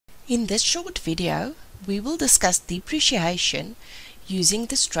In this short video, we will discuss depreciation using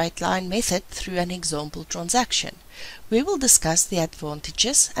the straight line method through an example transaction. We will discuss the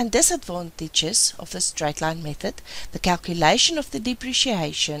advantages and disadvantages of the straight line method, the calculation of the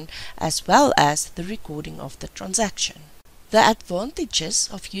depreciation, as well as the recording of the transaction. The advantages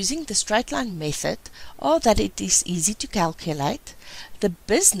of using the straight line method are that it is easy to calculate. The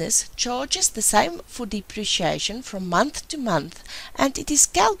business charges the same for depreciation from month to month, and it is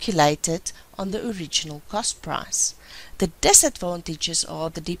calculated on the original cost price. The disadvantages are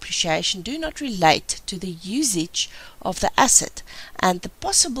the depreciation do not relate to the usage of the asset, and the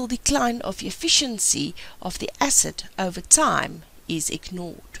possible decline of efficiency of the asset over time is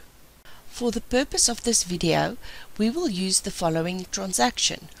ignored. For the purpose of this video, we will use the following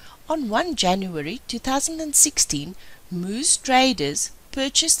transaction. On 1 January 2016, Moose Traders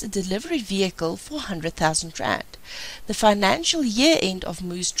purchased a delivery vehicle for 100,000 Rand. The financial year end of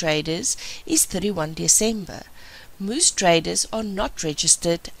Moose Traders is 31 December. Moose Traders are not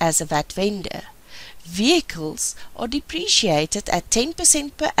registered as a VAT vendor. Vehicles are depreciated at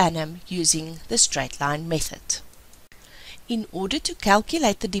 10% per annum using the straight line method. In order to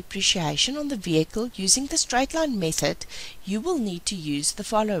calculate the depreciation on the vehicle using the straight line method, you will need to use the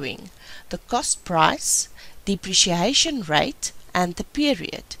following: the cost price, depreciation rate, and the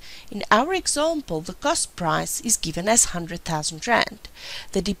period. In our example, the cost price is given as 100,000 Rand.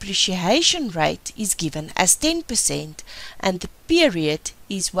 The depreciation rate is given as 10%, and the period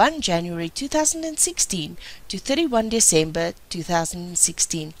is 1 January 2016 to 31 December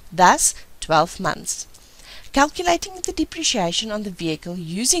 2016, thus 12 months. Calculating the depreciation on the vehicle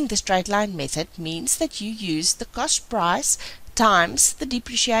using the straight line method means that you use the cost price times the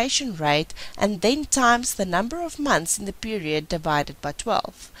depreciation rate and then times the number of months in the period divided by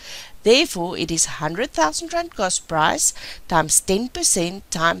 12. Therefore, it is 100,000 Rand cost price times 10%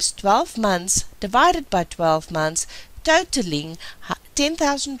 times 12 months divided by 12 months, totaling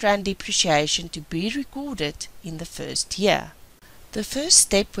 10,000 Rand depreciation to be recorded in the first year. The first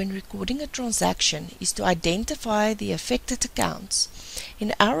step when recording a transaction is to identify the affected accounts.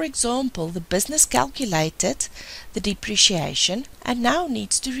 In our example, the business calculated the depreciation and now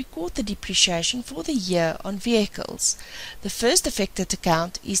needs to record the depreciation for the year on vehicles. The first affected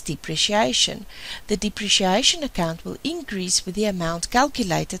account is depreciation. The depreciation account will increase with the amount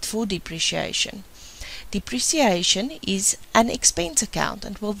calculated for depreciation. Depreciation is an expense account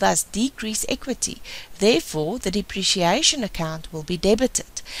and will thus decrease equity. Therefore, the depreciation account will be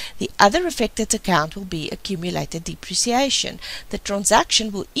debited. The other affected account will be accumulated depreciation. The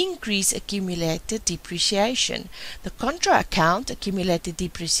transaction will increase accumulated depreciation. The contra account, accumulated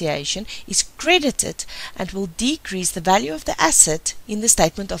depreciation, is credited and will decrease the value of the asset in the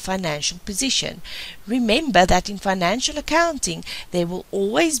statement of financial position. Remember that in financial accounting, there will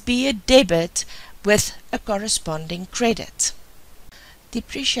always be a debit with a corresponding credit.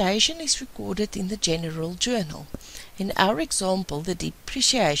 Depreciation is recorded in the general journal. In our example, the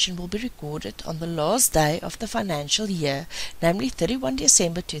depreciation will be recorded on the last day of the financial year, namely 31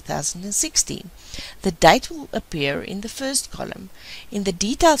 December 2016. The date will appear in the first column. In the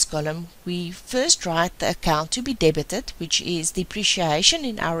details column, we first write the account to be debited, which is depreciation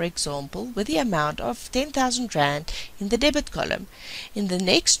in our example, with the amount of 10,000 Rand in the debit column. In the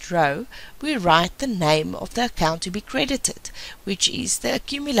next row, we write the name of the account to be credited, which is the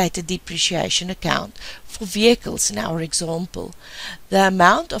accumulated depreciation account for vehicles in our example. The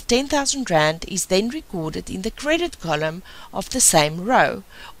amount of 10,000 Rand is then recorded in the credit column of the same row.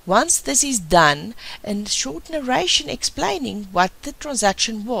 Once this is done, a short narration explaining what the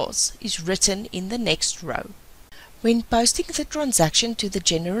transaction was is written in the next row. When posting the transaction to the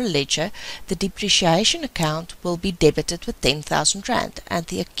general ledger, the depreciation account will be debited with 10,000 Rand and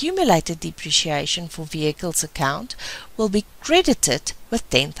the accumulated depreciation for vehicles account will be credited with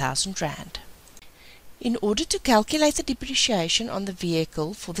 10,000 Rand. In order to calculate the depreciation on the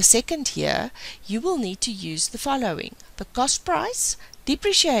vehicle for the second year, you will need to use the following: the cost price,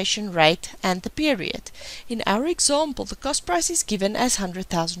 depreciation rate, and the period. In our example, the cost price is given as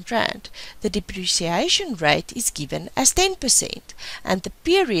 100,000 Rand. The depreciation rate is given as 10%, and the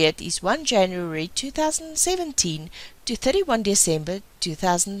period is 1 January 2017 to 31 December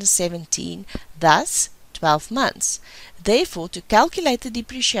 2017, thus 12 months. Therefore, to calculate the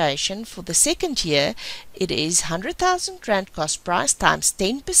depreciation for the second year, it is 100,000 Rand cost price times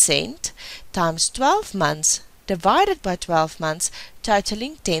 10% times 12 months divided by 12 months,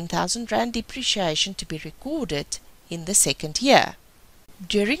 totaling 10,000 Rand depreciation to be recorded in the second year.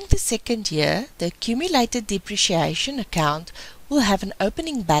 During the second year, the accumulated depreciation account will have an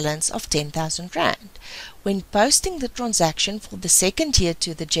opening balance of 10,000 Rand. When posting the transaction for the second year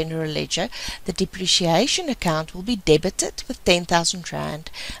to the general ledger, the depreciation account will be debited with 10,000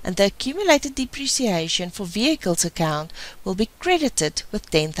 Rand and the accumulated depreciation for vehicles account will be credited with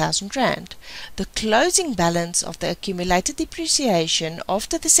 10,000 Rand. The closing balance of the accumulated depreciation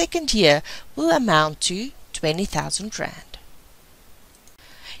after the second year will amount to 20,000 Rand.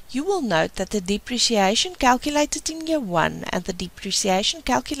 You will note that the depreciation calculated in year 1 and the depreciation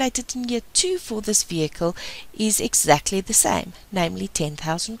calculated in year 2 for this vehicle is exactly the same, namely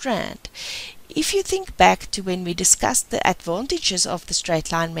 10,000 Rand. If you think back to when we discussed the advantages of the straight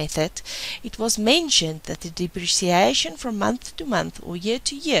line method, it was mentioned that the depreciation from month to month or year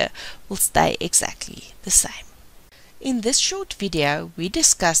to year will stay exactly the same. In this short video, we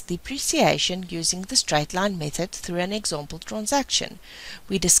discussed depreciation using the straight line method through an example transaction.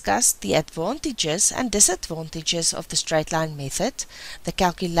 We discussed the advantages and disadvantages of the straight line method, the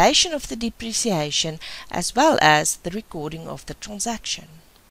calculation of the depreciation, as well as the recording of the transaction.